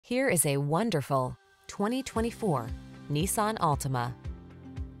Here is a wonderful 2024 Nissan Altima.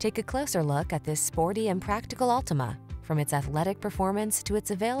 Take a closer look at this sporty and practical Altima. From its athletic performance to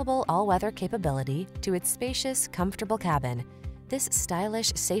its available all-weather capability to its spacious, comfortable cabin, this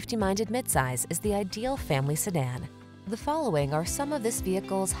stylish, safety-minded midsize is the ideal family sedan. The following are some of this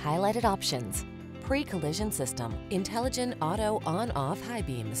vehicle's highlighted options: pre-collision system, intelligent auto on-off high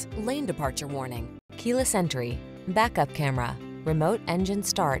beams, lane departure warning, keyless entry, backup camera, remote engine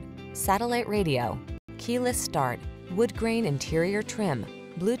start, satellite radio, keyless start, wood grain interior trim,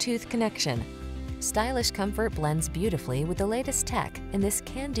 Bluetooth connection. Stylish comfort blends beautifully with the latest tech in this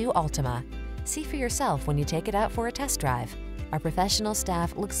can-do Altima. See for yourself when you take it out for a test drive. Our professional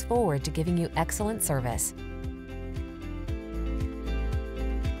staff looks forward to giving you excellent service.